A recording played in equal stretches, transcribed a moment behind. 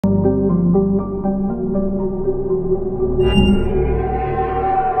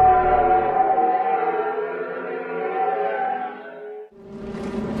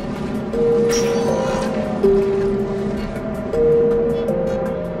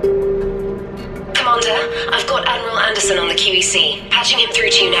got Admiral Anderson on the QEC. Patching him through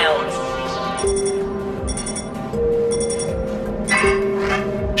to you now.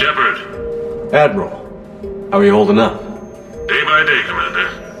 Shepard. Admiral, how are you holding up? Day by day,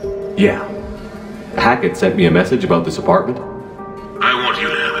 Commander. Yeah. Hackett sent me a message about this apartment. I want you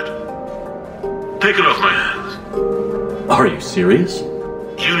to have it. Take it off my hands. Are you serious?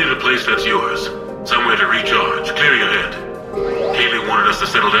 You need a place that's yours. Somewhere to recharge, clear your head. Haley wanted us to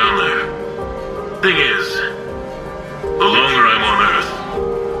settle down there. Thing is, the longer I'm on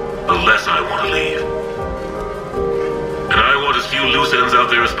Earth, the less I want to leave. And I want as few loose ends out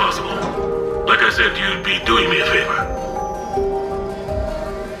there as possible. Like I said, you'd be doing me a favor.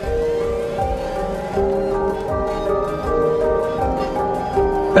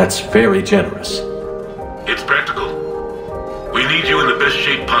 That's very generous. It's practical. We need you in the best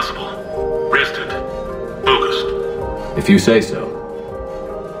shape possible. Rested. Focused. If you say so.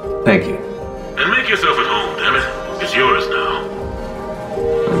 Thank you. And make yourself at home, damn it. It's yours now.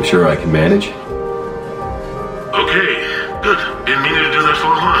 I'm sure I can manage. Okay, good. Been meaning to do that for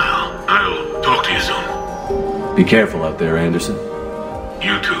a while. I'll talk to you soon. Be careful out there, Anderson.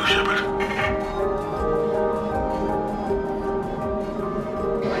 You too, Shepard.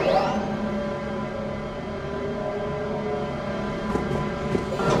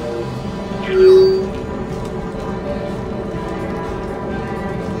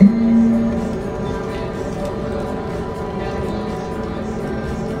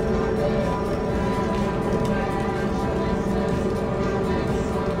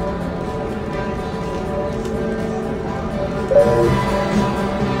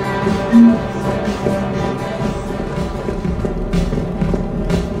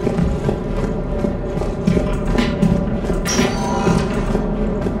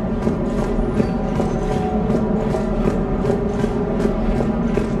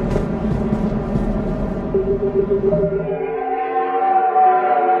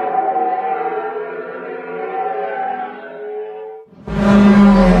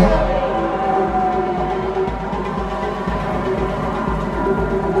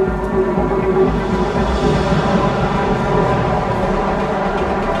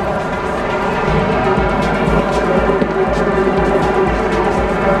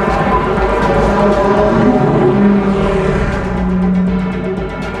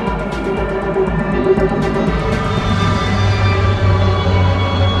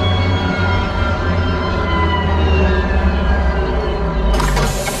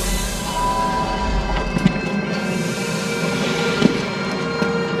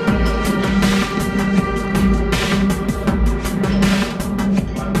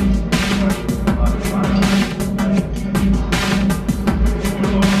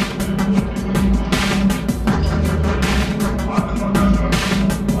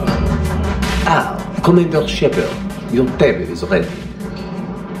 Commander Shepard, your table is ready.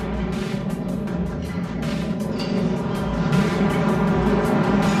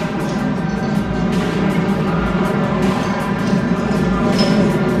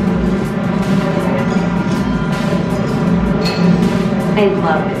 I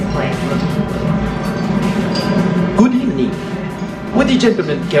love this place. Good evening. Would the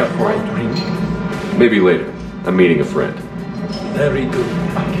gentleman care for a drink? Maybe later. I'm meeting a friend. Very good.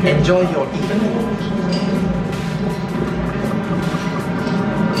 Enjoy your evening.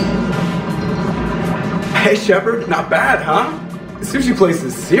 Hey, Shepard, not bad, huh? The sushi place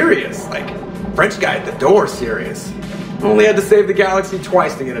is serious. Like, French guy at the door serious. Only had to save the galaxy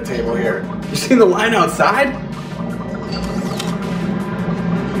twice to get a table here. You seen the line outside?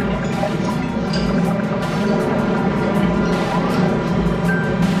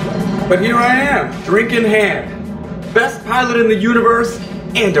 But here I am, drink in hand. Best pilot in the universe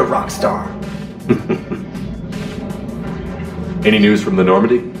and a rock star. Any news from the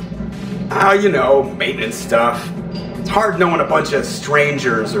Normandy? You know, maintenance stuff. It's hard knowing a bunch of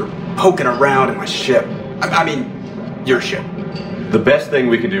strangers or poking around in my ship. I mean, your ship. The best thing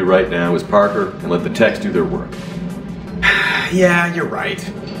we can do right now is park her and let the techs do their work. Yeah, you're right.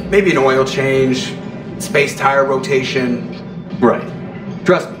 Maybe an oil change, space tire rotation. Right.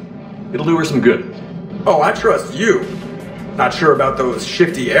 Trust me, it'll do her some good. Oh, I trust you. Not sure about those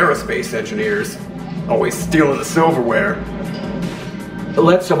shifty aerospace engineers. Always stealing the silverware.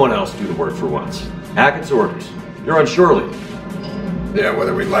 Let someone else do the work for once. Hackett's orders. You're on shore leave. Yeah,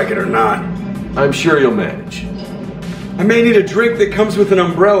 whether we like it or not. I'm sure you'll manage. I may need a drink that comes with an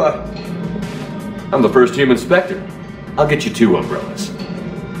umbrella. I'm the first human inspector. I'll get you 2 umbrellas.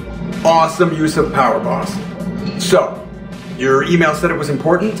 Awesome use of power, boss. So, your email said it was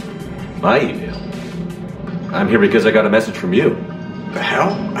important? My email? I'm here because I got a message from you. The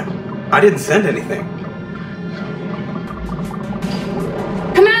hell? I didn't send anything.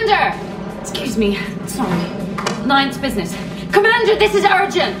 Commander! Excuse me. Sorry. Alliance business. Commander, this is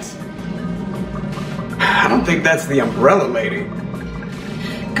urgent! I don't think that's the umbrella lady.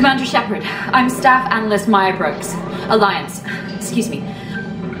 Commander Shepard, I'm Staff Analyst Maya Brooks. Alliance. Excuse me.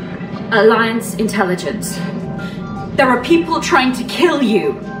 Alliance Intelligence. There are people trying to kill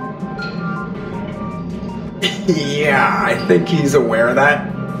you. Yeah, I think he's aware of that.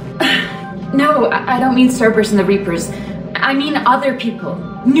 No, I don't mean Cerberus and the Reapers. I mean other people.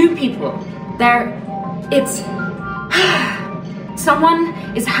 New people. Someone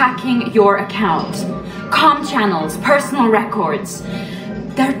is hacking your account. Comm channels, personal records.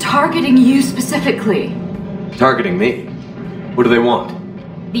 They're targeting you specifically. Targeting me? What do they want?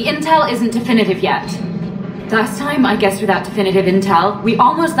 The intel isn't definitive yet. Last time, I guess without definitive intel, we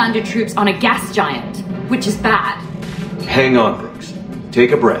almost landed troops on a gas giant, which is bad. Hang on, Brooks.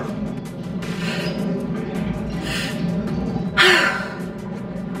 Take a breath.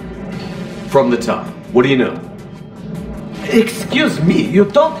 From the top, what do you know? Excuse me, you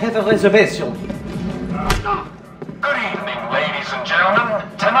don't have a reservation. Good evening, ladies and gentlemen.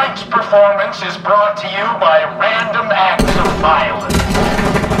 Tonight's performance is brought to you by Random Acts of Violence.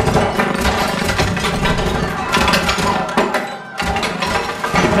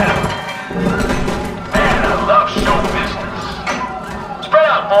 Man, I love show business. Spread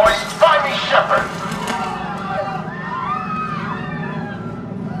out, boys. Find me Shepard.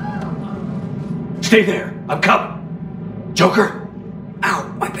 Stay there. I'm coming. Joker?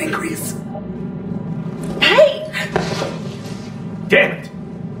 Ow, my pancreas. Hey! Damn it.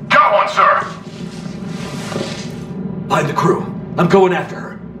 Got one, sir. Find the crew. I'm going after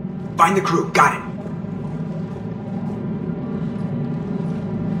her. Find the crew, got it.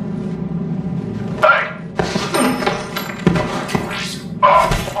 Hey! Oh.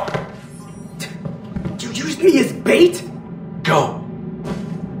 You used me as bait? Go.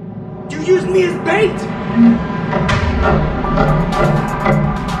 You used me as bait! Did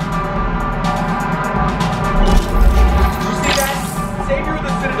you see that? Savior of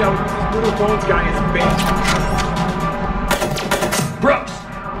the Citadel uses Little Bones guy as bait. Brooks!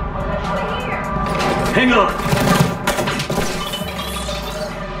 Hang on.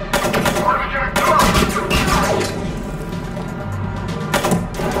 Where are we gonna go?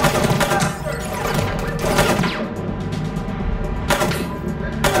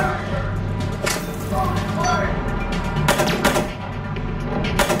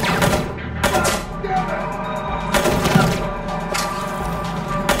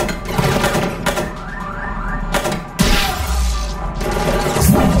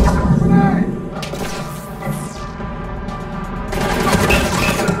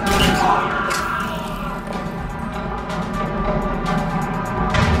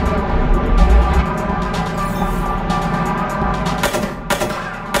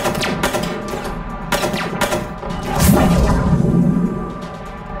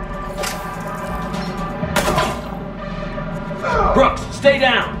 Brooks, stay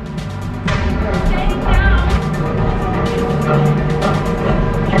down.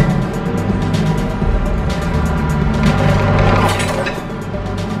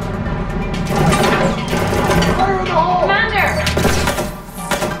 Commander!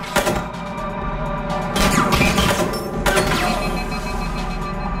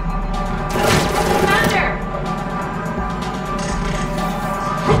 Commander!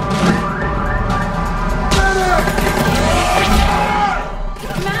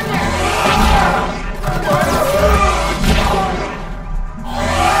 Commander!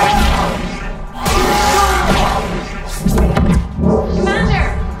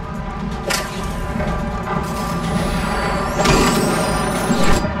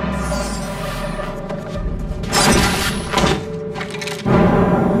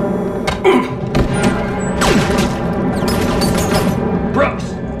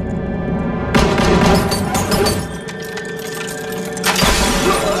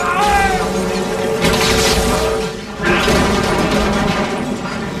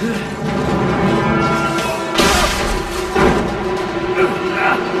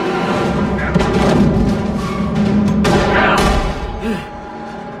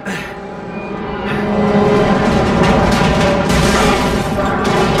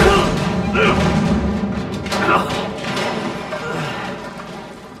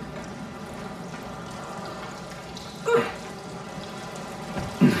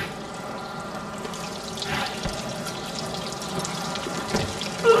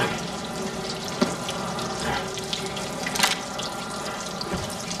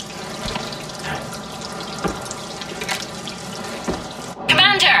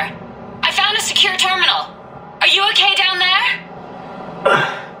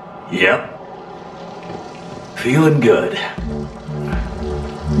 Yep. Feeling good.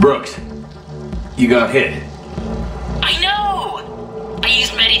 Brooks, you got hit. I know! I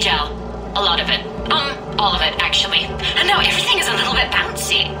used Medigel. A lot of it. All of it, actually. And now everything is a little bit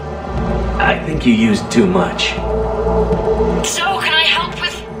bouncy. I think you used too much. So, can I help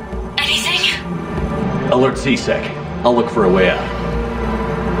with anything? Alert C-Sec. I'll look for a way out.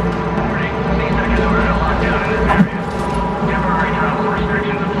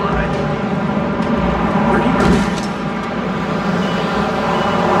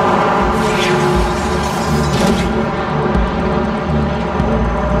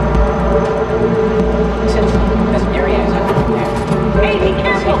 Hey, be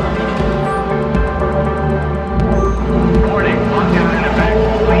careful! Warning, lockdown in effect.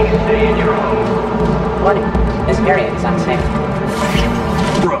 Please stay in your home. Warning, this area is unsafe.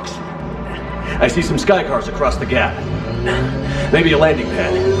 Brooks, I see some sky cars across the gap. Maybe a landing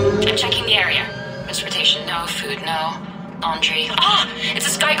pad. I'm checking the area. Transportation, no. Food, no. Laundry. Ah! It's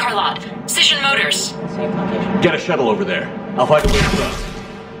a Skycar lot. Cision Motors. Safe location. Get a shuttle over there. I'll find a way across.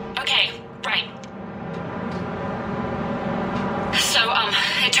 Okay, right. So,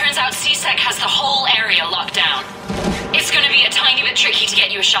 it turns out C-Sec has the whole area locked down. It's gonna be a tiny bit tricky to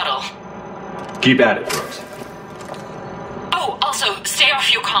get you a shuttle. Keep at it, Brooks. Oh, also, stay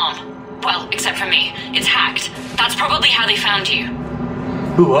off your comm. Well, except for me. It's hacked. That's probably how they found you.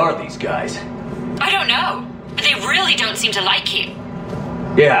 Who are these guys? I don't know. They really don't seem to like you.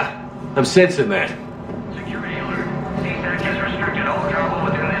 Yeah, I'm sensing that. Security alert. C-Sec has restricted all travel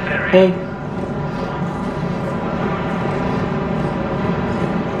within this area. Hey.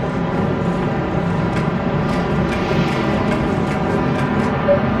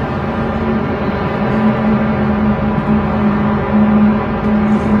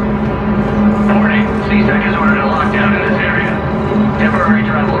 Warning, C-Sec has ordered a lockdown in this area. Temporary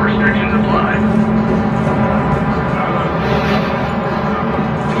travel restrictions apply.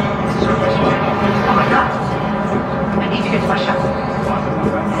 Oh my god. I need to get to my shuttle.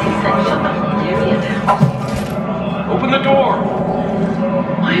 Open the door!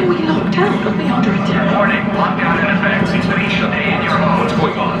 Why are we locked out? Put me under attack. Warning, lockdown in effect. Please stay in your home. What's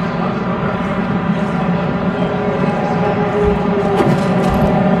going on?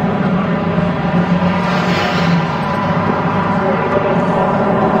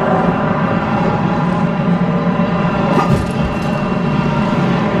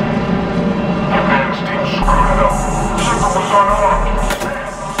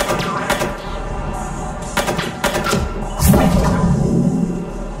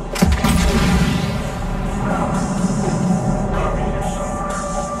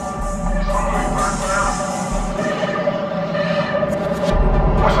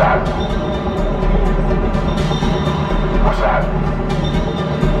 What's that? What's that?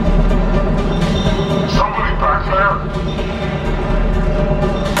 Somebody back there?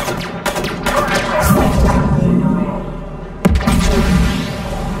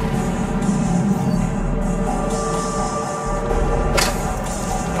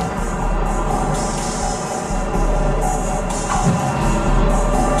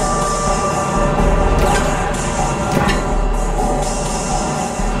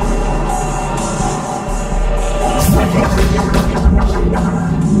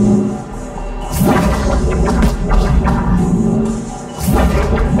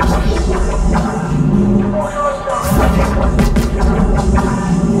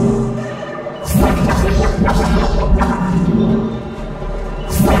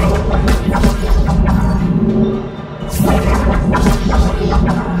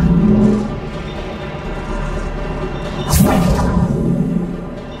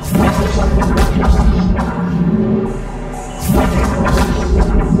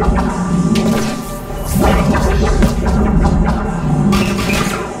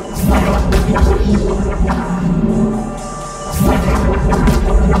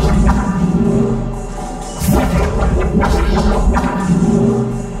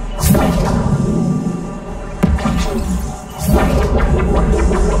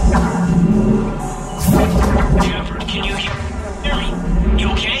 Shepard, can you hear me? You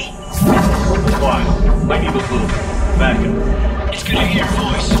okay? Fine. Might need a little backup. It's good to hear your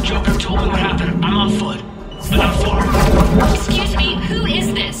voice. Joker told me what happened. I'm on foot, but not far. Excuse me, who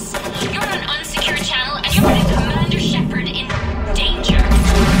is this? You're on an unsecured channel and you're putting Commander Shepard in danger.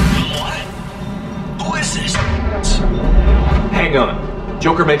 What? Who is this? Hang on.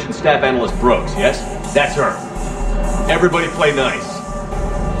 Joker mentioned Staff Analyst Brooks, yes? That's her. Everybody play nice.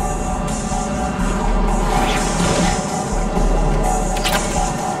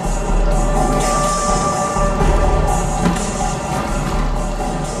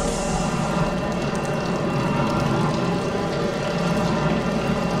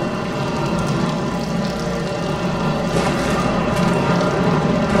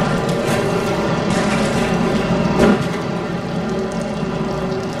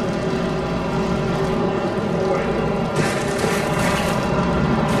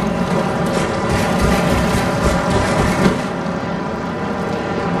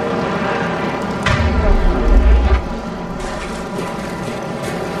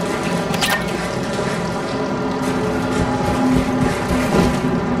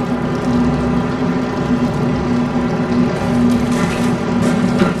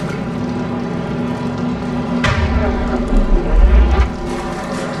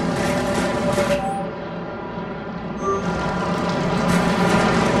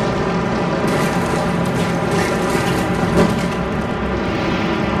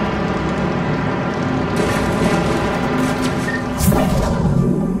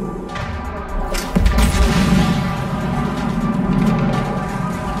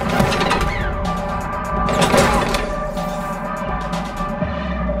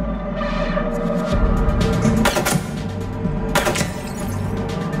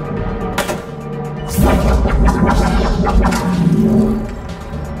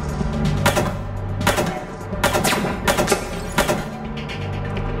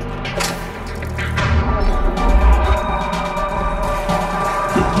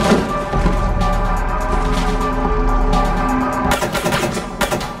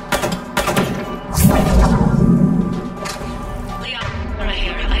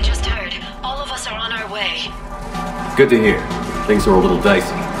 okay. Good to hear. Things are a little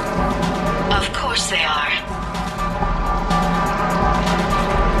dicey. Of course they are.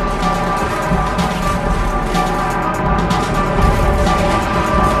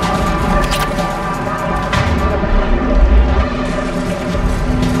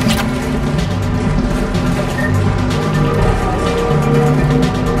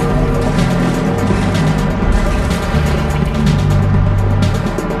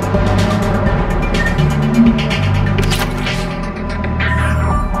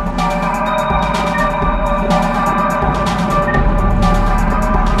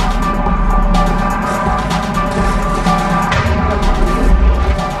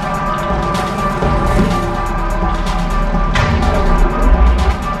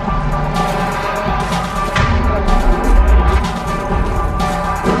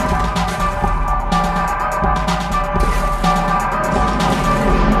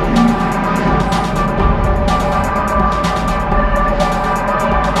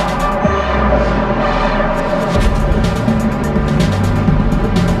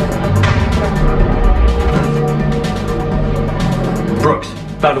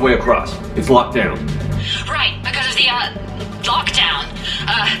 Found a way across. It's locked down. Right, because of the, lockdown.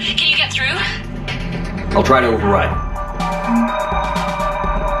 Can you get through? I'll try to override.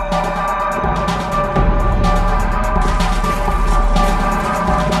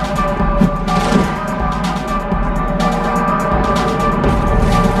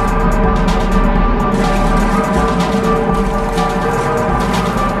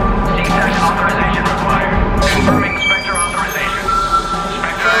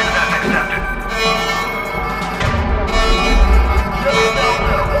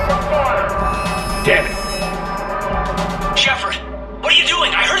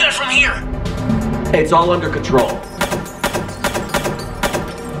 It's all under control.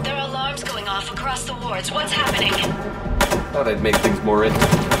 There are alarms going off across the wards. What's happening? Thought I'd make things more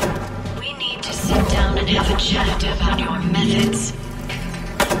interesting. We need to sit down and have a chat about your methods.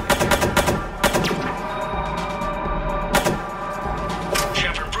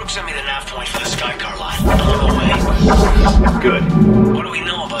 Shepard, Brooks sent me the nav point for the Skycar lot. I'm on the way. Good. What do we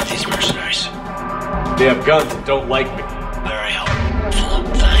know about these mercenaries? They have guns and don't like me. Very helpful.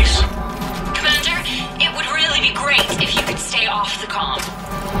 Thanks. Great if you could stay off the comm.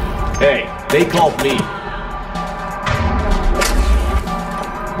 Hey, they called me.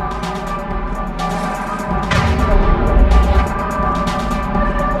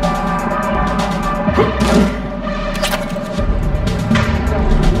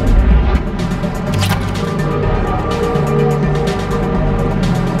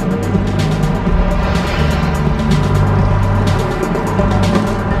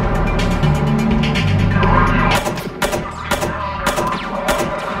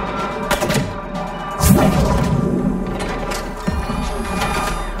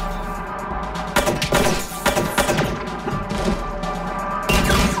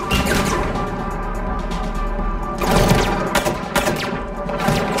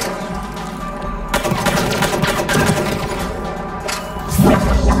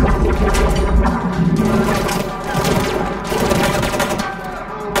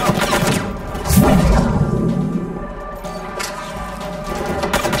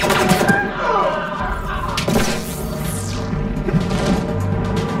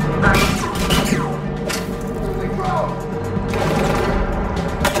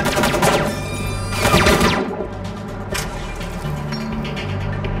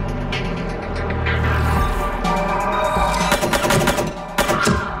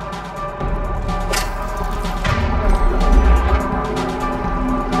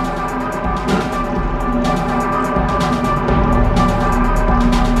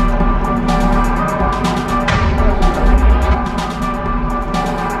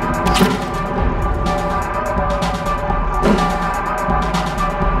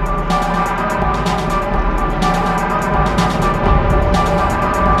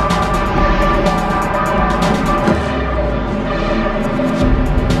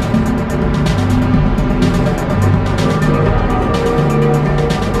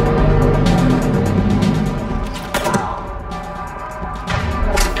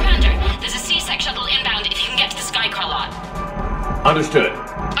 Understood.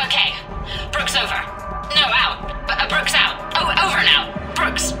 Okay. Brooks over. No, out. Brooks out. Oh, over now.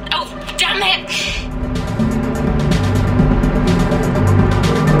 Brooks. Oh, damn it.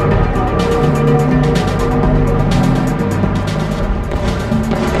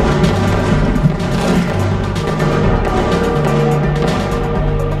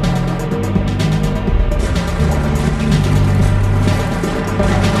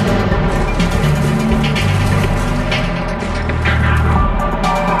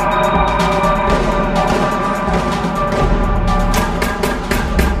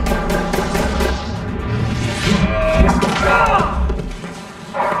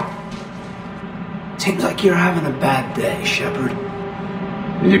 Seems like you're having a bad day, Shepard.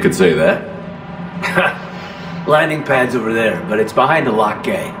 You could say that. Landing pad's over there, but it's behind a locked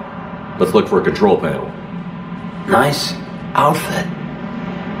gate. Let's look for a control panel. Nice outfit.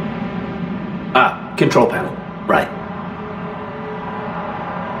 Ah, control panel. Right.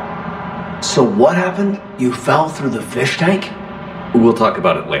 So what happened? You fell through the fish tank? We'll talk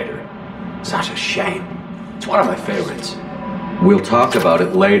about it later. Such a shame. It's one of my favorites. We'll talk about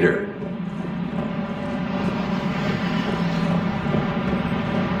it later.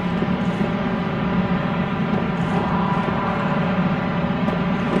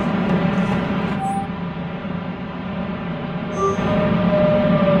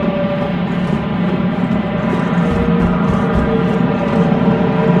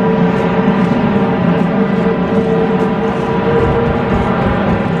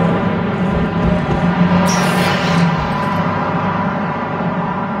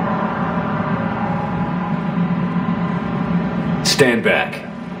 Stand back.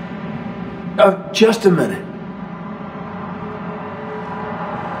 Just a minute.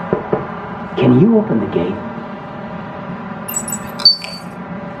 Can you open the gate?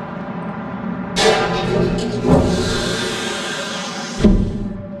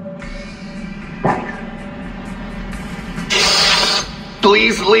 Thanks.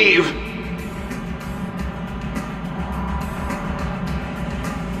 Please leave.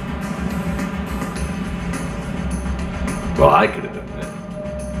 Well, I could have done that.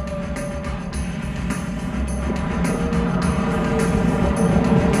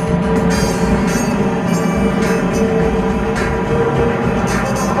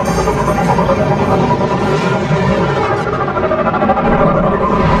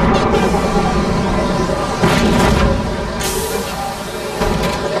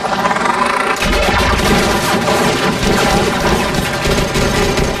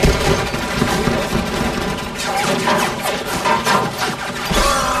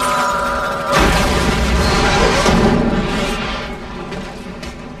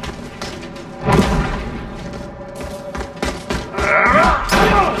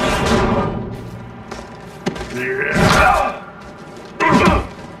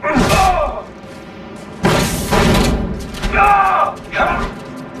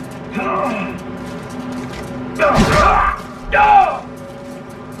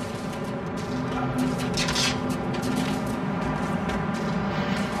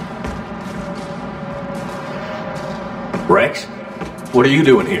 Rex? What are you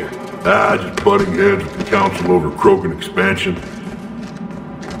doing here? Just butting heads with the council over Krogan expansion.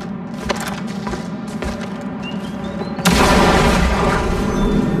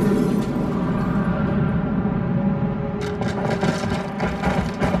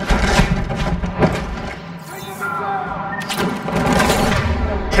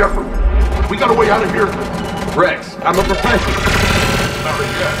 Shepard, we got a way out of here. Rex, I'm a professional. Not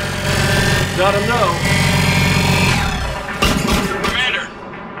yet. Not a no.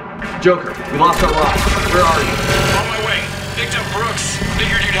 Joker, we lost our ride. Where are you? On my way. Picked up Brooks.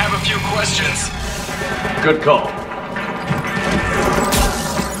 Figured you'd have a few questions. Good call.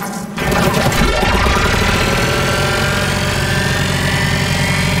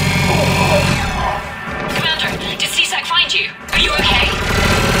 Commander, did C-Sec find you? Are you okay?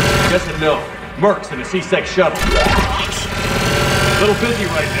 Yes and no. Merc's in a C-Sec shuttle. What? A little busy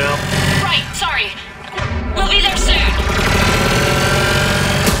right now. Right, sorry. We'll be there soon.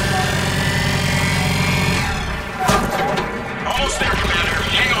 Almost there, Commander.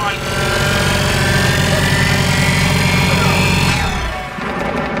 Hang on.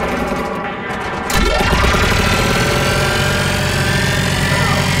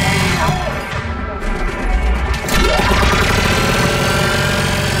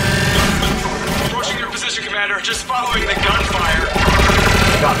 Approaching your position, Commander. Just following the gunfire.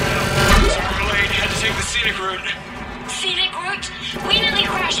 Got it. Super late. Had to take the scenic route. Scenic route? We nearly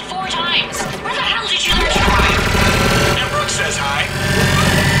crashed 4 times. Where the hell did you learn to drive? And Brooks says hi.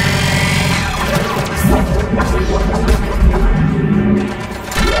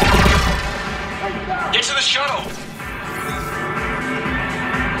 Get to the shuttle.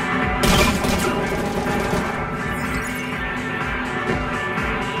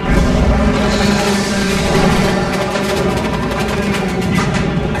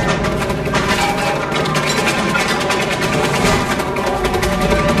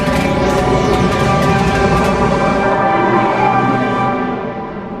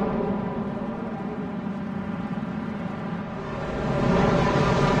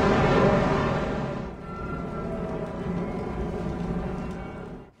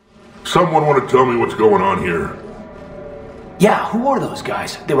 Someone want to tell me what's going on here? Yeah, who were those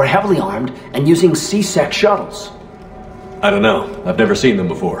guys? They were heavily armed and using C-Sec shuttles. I don't know. I've never seen them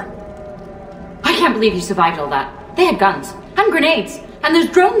before. I can't believe you survived all that. They had guns, and grenades, and those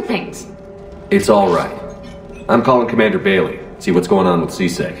drone things. It's all right. I'm calling Commander Bailey. See what's going on with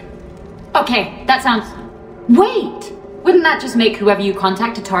C-Sec. Okay, that sounds... Wait! Wouldn't that just make whoever you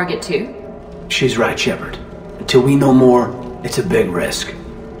contact a target too? She's right, Shepard. Until we know more, it's a big risk.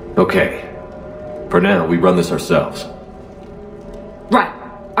 Okay. For now, we run this ourselves. Right.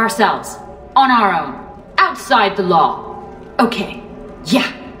 Ourselves. On our own. Outside the law. Okay. Yeah.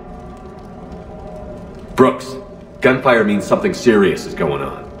 Brooks, gunfire means something serious is going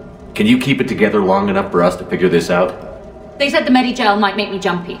on. Can you keep it together long enough for us to figure this out? They said the Medi-gel might make me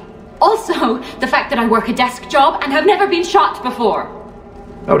jumpy. Also, the fact that I work a desk job and have never been shot before.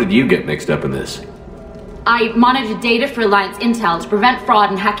 How did you get mixed up in this? I monitored data for Alliance intel to prevent fraud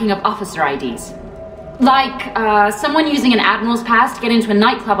and hacking of officer IDs. Like, someone using an Admiral's pass to get into a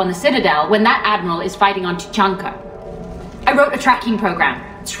nightclub on the Citadel when that Admiral is fighting on Tuchanka. I wrote a tracking program.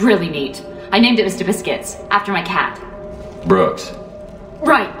 It's really neat. I named it Mr. Biscuits, after my cat. Brooks.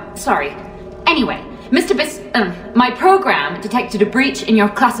 Right, sorry. Anyway, my program detected a breach in your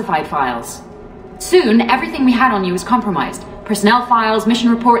classified files. Soon, everything we had on you was compromised. Personnel files, mission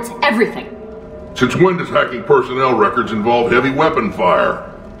reports, everything. Since when does hacking personnel records involve heavy weapon fire?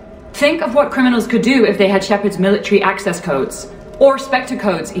 Think of what criminals could do if they had Shepard's military access codes. Or Spectre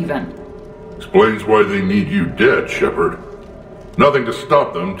codes, even. Explains why they need you dead, Shepard. Nothing to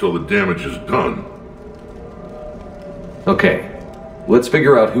stop them till the damage is done. Okay. Let's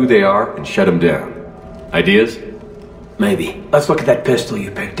figure out who they are and shut them down. Ideas? Maybe. Let's look at that pistol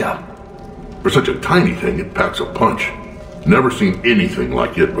you picked up. For such a tiny thing, it packs a punch. Never seen anything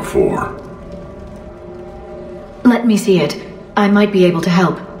like it before. Let me see it. I might be able to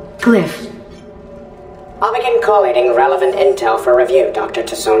help. Cliff. I'll begin collating relevant intel for review, Dr.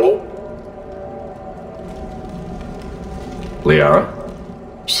 Tassoni. Liara?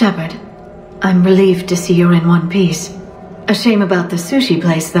 Shepard. I'm relieved to see you're in one piece. A shame about the sushi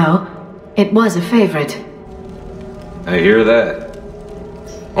place, though. It was a favorite. I hear that.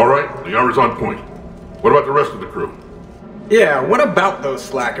 All right, Liara's on point. What about the rest of the crew? Yeah, what about those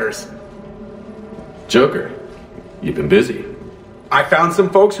slackers? Joker, you've been busy. I found some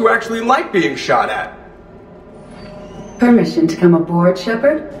folks who actually like being shot at. Permission to come aboard,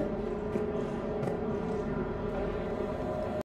 Shepard?